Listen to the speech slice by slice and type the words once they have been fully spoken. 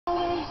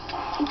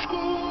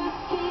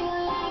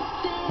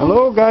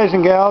Hello guys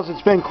and gals,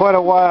 it's been quite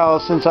a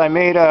while since I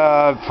made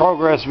a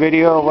progress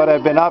video of what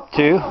I've been up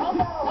to.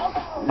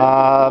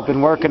 I've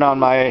been working on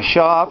my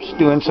shops,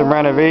 doing some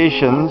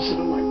renovations,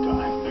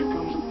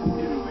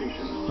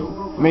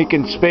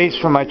 making space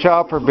for my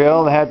chopper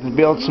build. I had to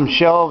build some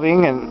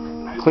shelving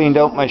and cleaned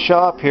out my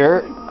shop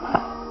here.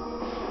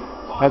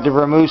 Had to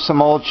remove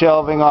some old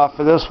shelving off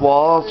of this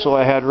wall so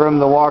I had room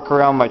to walk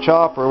around my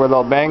chopper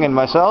without banging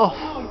myself.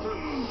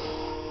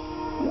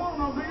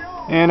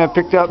 And I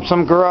picked up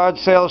some garage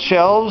sale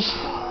shelves,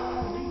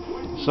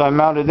 so I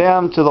mounted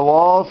them to the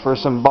wall for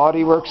some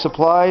bodywork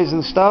supplies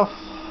and stuff.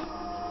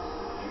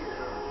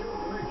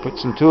 Put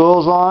some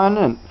tools on,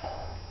 and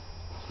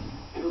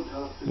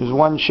there's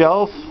one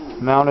shelf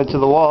mounted to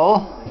the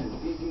wall.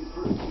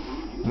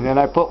 And then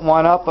I put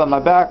one up on my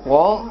back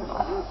wall.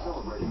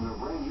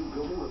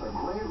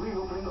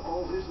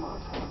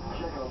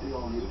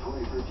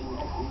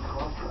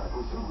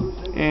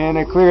 And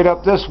I cleared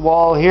up this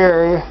wall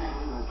here.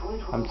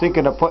 I'm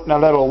thinking of putting a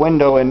little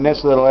window in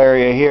this little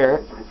area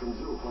here.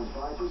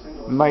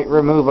 Might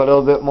remove a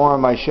little bit more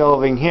of my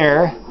shelving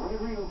here,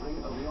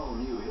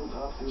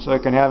 so I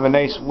can have a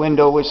nice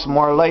window with some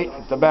more light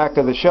at the back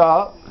of the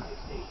shop.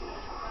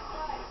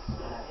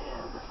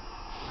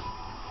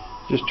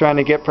 Just trying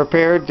to get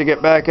prepared to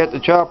get back at the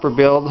chopper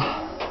build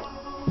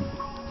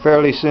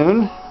fairly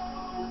soon.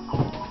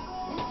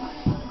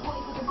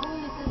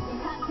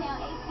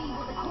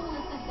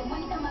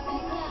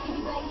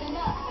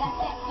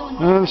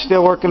 I'm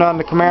still working on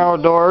the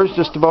Camaro doors,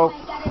 just about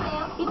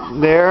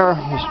there.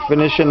 Just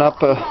finishing up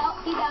the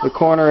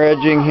corner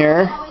edging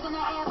here.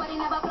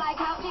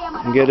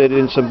 And get it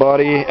in some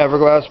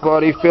Everglass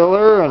body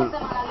filler and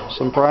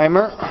some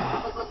primer.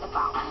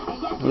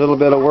 A little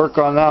bit of work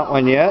on that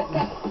one yet.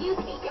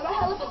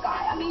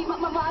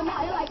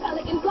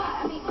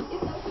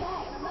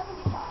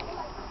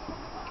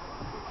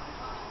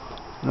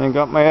 And I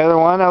got my other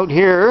one out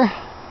here.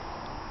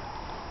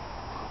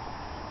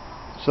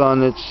 It's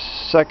on its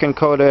second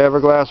coat of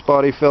Everglass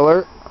body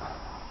filler,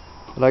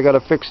 but I got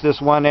to fix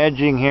this one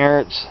edging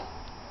here. It's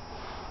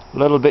a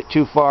little bit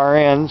too far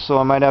in, so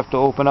I might have to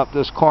open up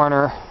this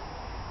corner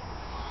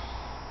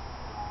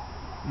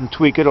and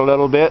tweak it a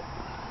little bit.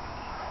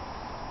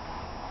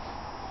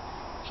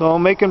 So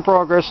I'm making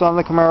progress on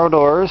the Camaro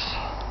doors.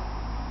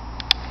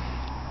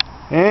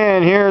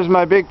 And here's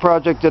my big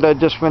project that I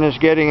just finished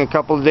getting a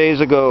couple of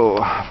days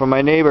ago from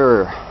my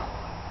neighbor.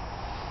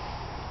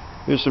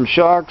 Here's some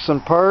shocks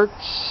and parts.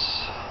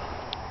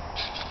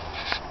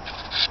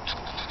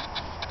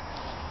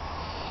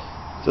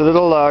 It's a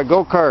little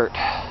go-kart.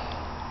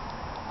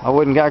 I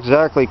wouldn't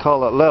exactly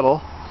call it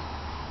little.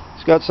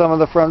 It's got some of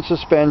the front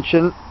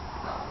suspension.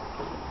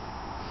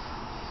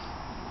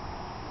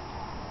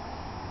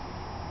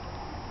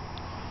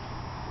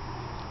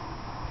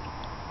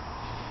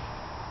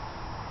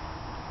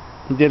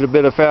 Did a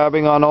bit of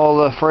fabbing on all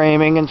the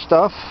framing and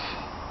stuff.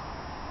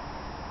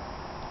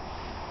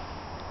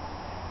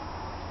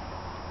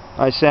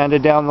 I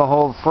sanded down the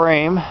whole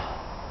frame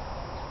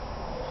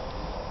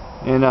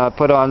and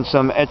put on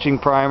some etching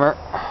primer,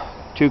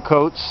 2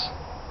 coats,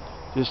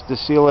 just to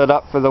seal it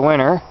up for the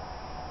winter.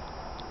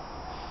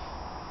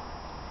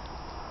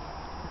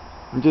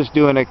 I'm just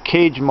doing a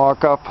cage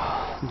mock-up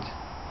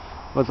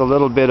with a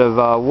little bit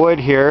of wood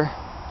here,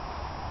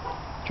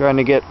 trying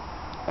to get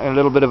a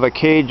little bit of a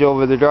cage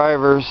over the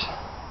driver's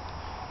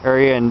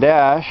area and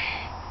dash.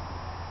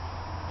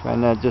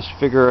 Trying to just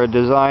figure a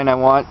design I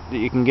want that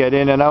you can get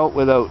in and out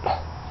without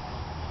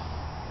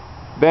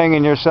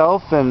banging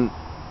yourself, and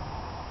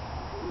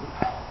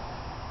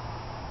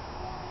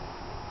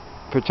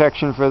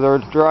protection for the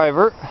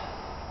driver.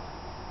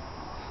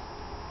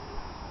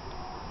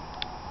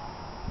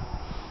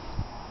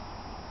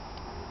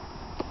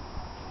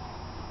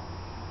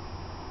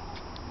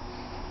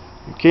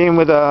 It came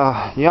with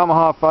a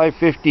Yamaha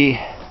 550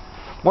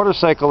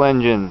 motorcycle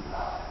engine.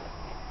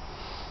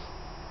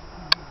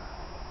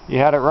 He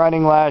had it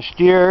running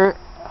last year,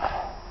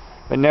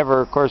 but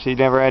never, of course, he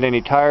never had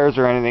any tires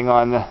or anything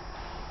on the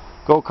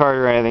go-kart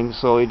or anything,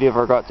 so he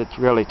never got to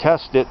really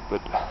test it.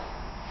 But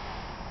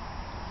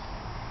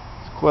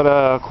it's quite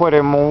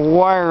a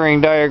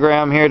wiring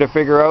diagram here to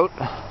figure out.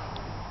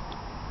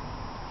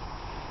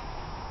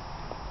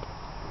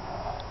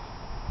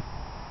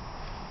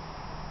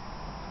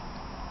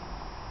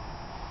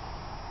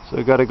 So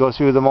we've got to go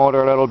through the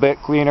motor a little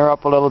bit, clean her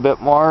up a little bit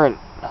more, and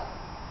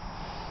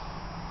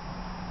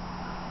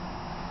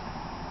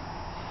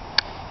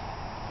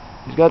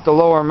he's got the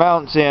lower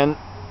mounts in,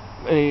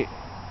 but he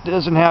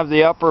doesn't have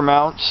the upper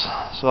mounts,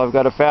 so I've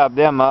got to fab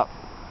them up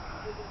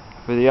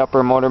for the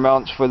upper motor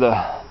mounts for the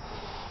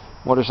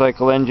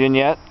motorcycle engine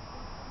yet.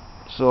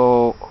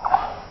 So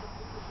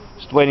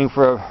just waiting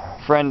for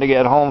a friend to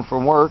get home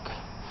from work.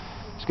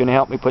 He's going to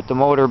help me put the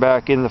motor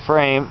back in the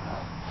frame,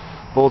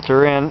 bolt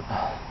her in.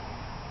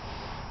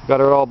 Got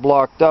her all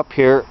blocked up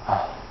here,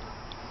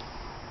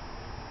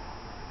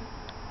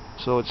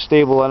 so it's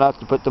stable enough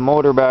to put the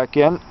motor back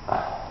in.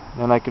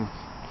 Then I can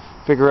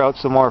figure out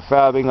some more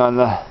fabbing on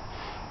the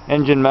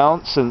engine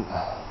mounts and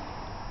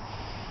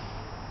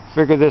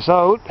figure this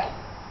out.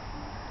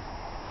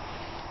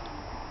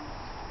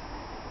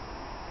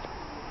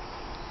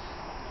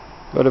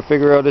 Got to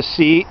figure out a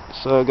seat,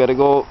 so I got to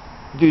go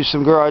do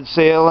some garage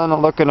sailing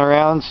and looking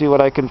around, see what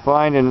I can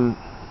find, and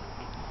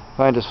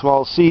find a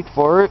small seat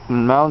for it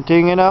and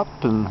mounting it up.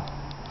 And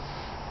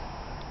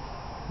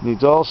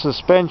needs all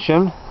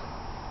suspension,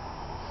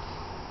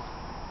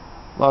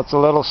 lots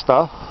of little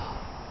stuff.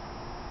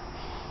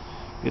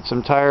 Get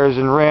some tires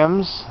and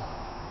rims.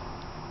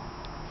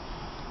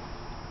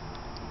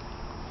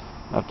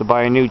 I have to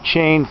buy a new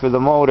chain for the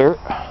motor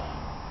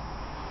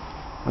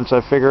once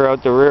I figure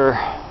out the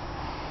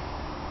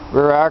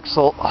rear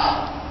axle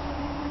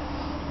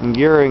and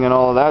gearing and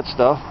all of that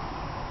stuff.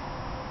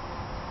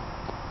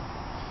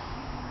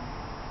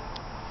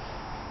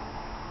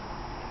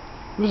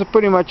 It was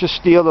pretty much a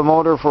steal. The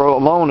motor for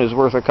alone is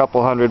worth a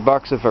couple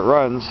 $100 if it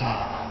runs.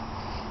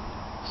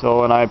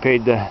 So, and I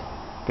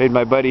paid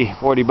my buddy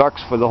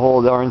 $40 for the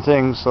whole darn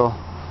thing. So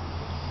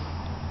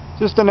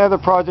just another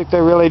project I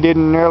really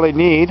didn't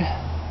need.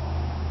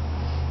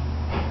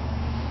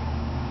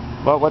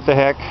 But what the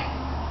heck.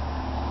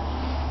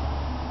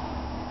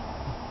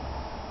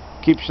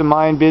 Keeps the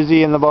mind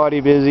busy and the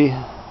body busy.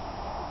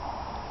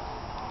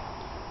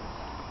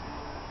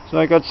 So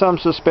I got some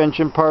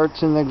suspension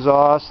parts in the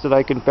exhaust that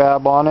I can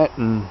fab on it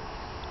and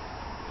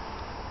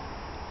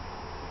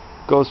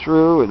go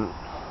through, and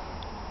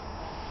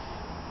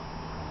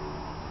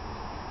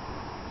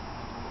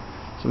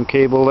some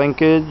cable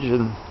linkage,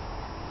 and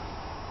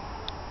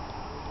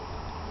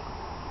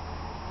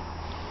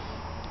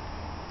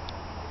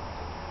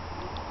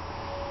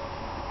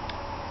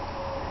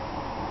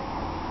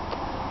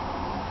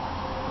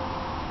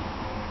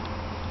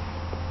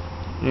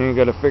you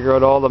got to figure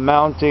out all the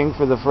mounting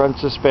for the front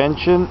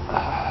suspension.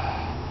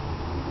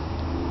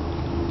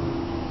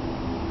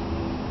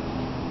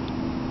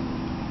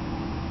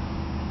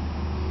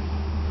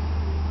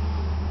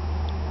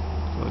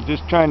 So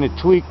just trying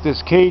to tweak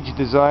this cage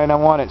design. I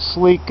want it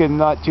sleek and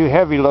not too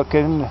heavy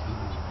looking,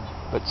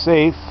 but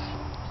safe.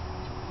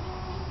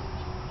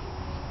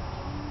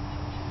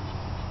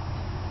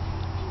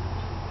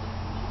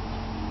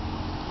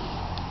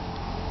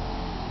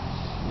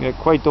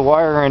 Got quite the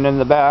wiring in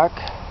the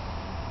back.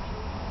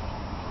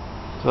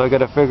 So I got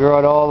to figure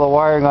out all the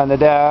wiring on the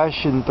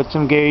dash and put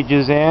some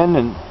gauges in,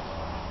 and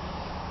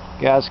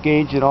gas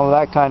gauge and all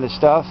that kind of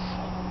stuff.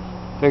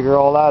 Figure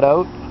all that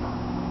out.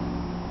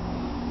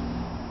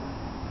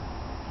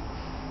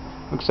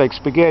 Looks like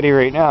spaghetti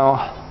right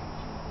now.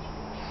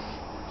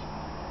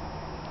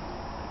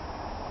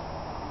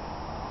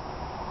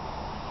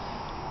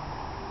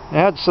 It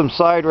had some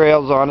side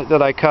rails on it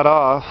that I cut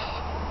off.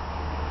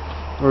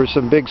 There were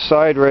some big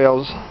side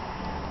rails.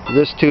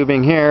 This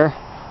tubing here,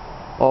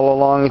 all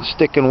along and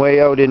sticking way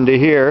out into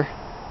here.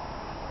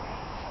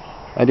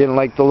 I didn't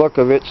like the look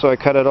of it, so I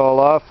cut it all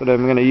off, and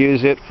I'm going to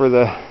use it for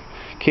the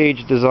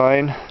cage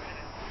design.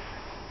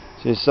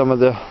 See some of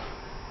the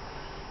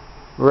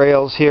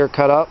rails here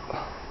cut up.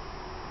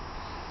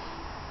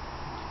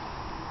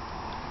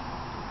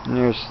 And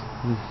there's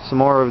some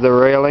more of the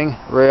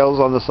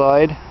rails on the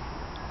side.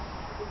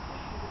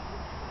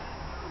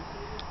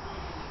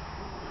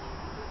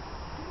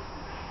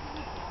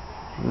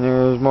 And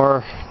there's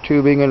more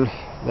tubing and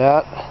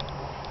that.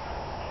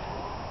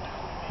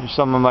 There's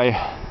some of my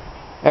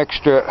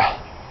extra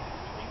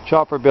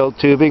chopper build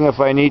tubing if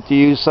I need to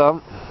use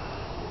some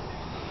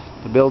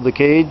to build the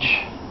cage.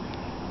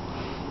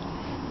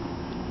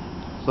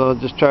 So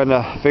just trying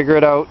to figure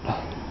it out.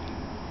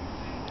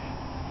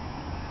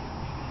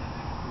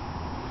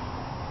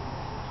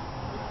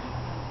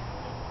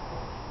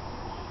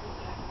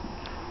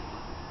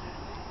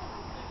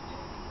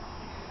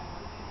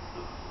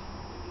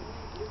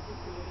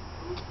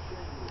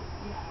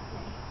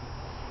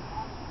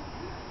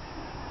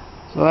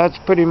 So that's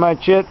pretty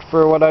much it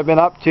for what I've been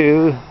up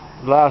to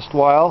the last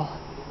while.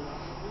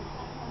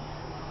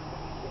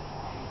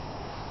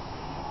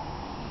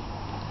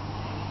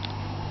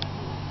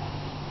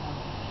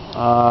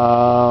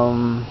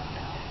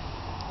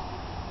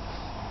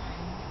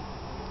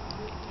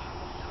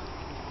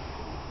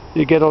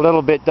 You get a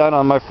little bit done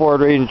on my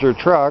Ford Ranger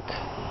truck.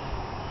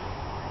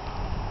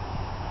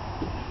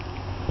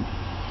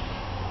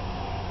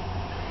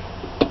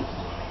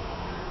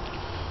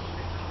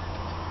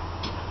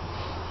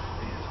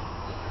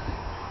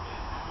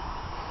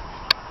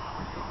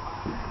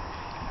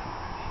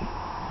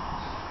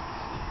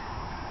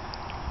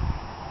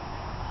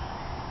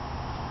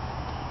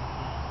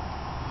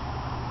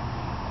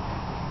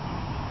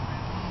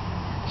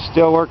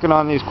 Still working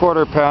on these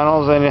quarter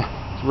panels, and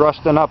it's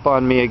rusting up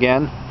on me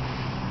again.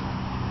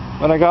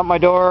 When I got my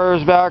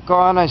doors back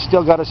on, I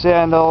still got to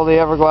sand all the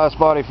Everglass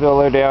body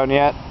filler down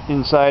yet,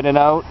 inside and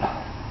out.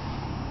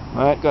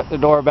 Alright, got the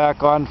door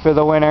back on for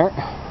the winter.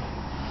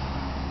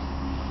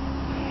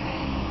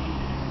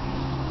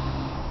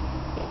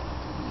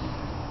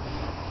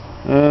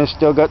 And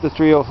still got the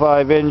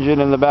 305 engine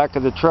in the back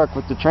of the truck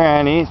with the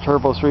tranny,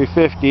 Turbo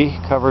 350,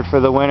 covered for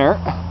the winter.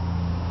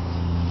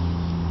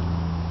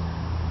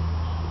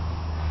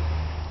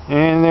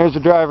 And there's the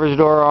driver's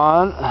door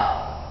on.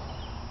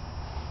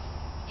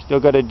 Still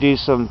got to do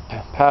some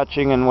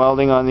patching and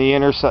welding on the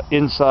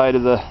inside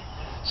of the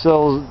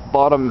sill's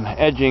bottom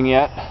edging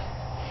yet,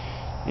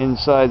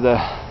 inside the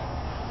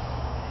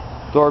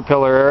door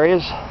pillar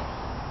areas,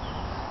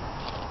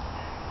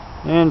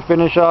 and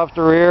finish off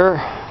the rear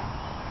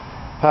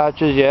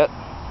patches yet.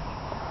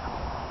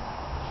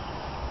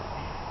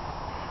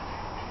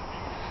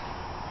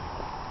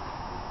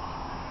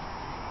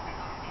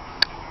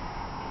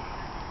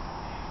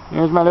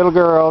 Here's my little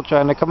girl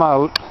trying to come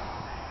out.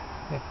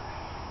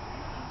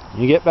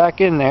 You get back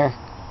in there.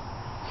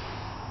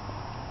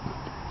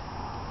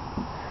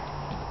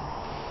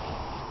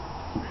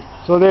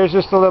 So there's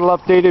just a little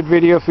updated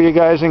video for you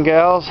guys and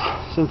gals,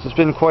 since it's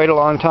been quite a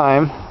long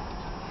time.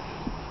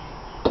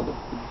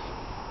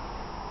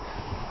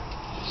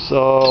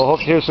 So hope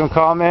to hear some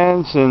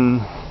comments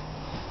and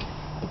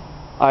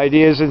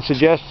ideas and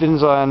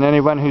suggestions on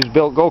anyone who's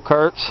built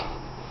go-karts,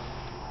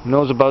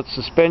 knows about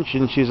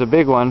suspension. She's a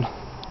big one.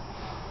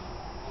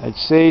 I'd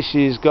say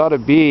she's got to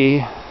be,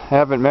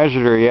 haven't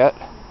measured her yet,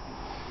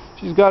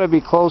 she's got to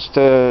be close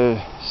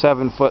to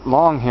 7 foot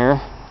long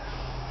here.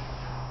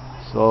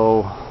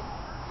 So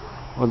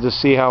we'll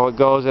just see how it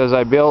goes as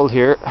I build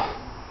here.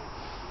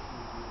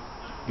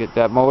 Get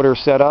that motor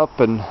set up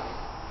and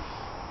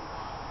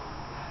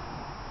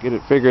get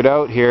it figured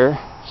out here.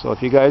 So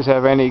if you guys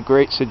have any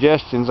great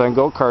suggestions on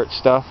go-kart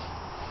stuff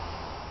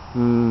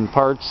and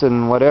parts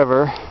and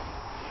whatever,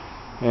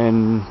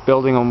 and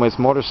building them with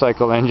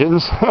motorcycle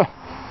engines,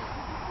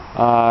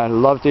 I'd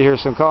love to hear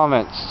some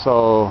comments.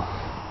 So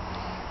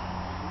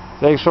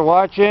thanks for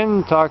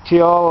watching. Talk to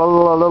you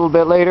all a little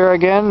bit later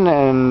again,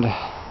 and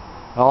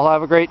I'll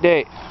have a great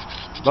day.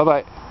 Bye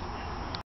bye.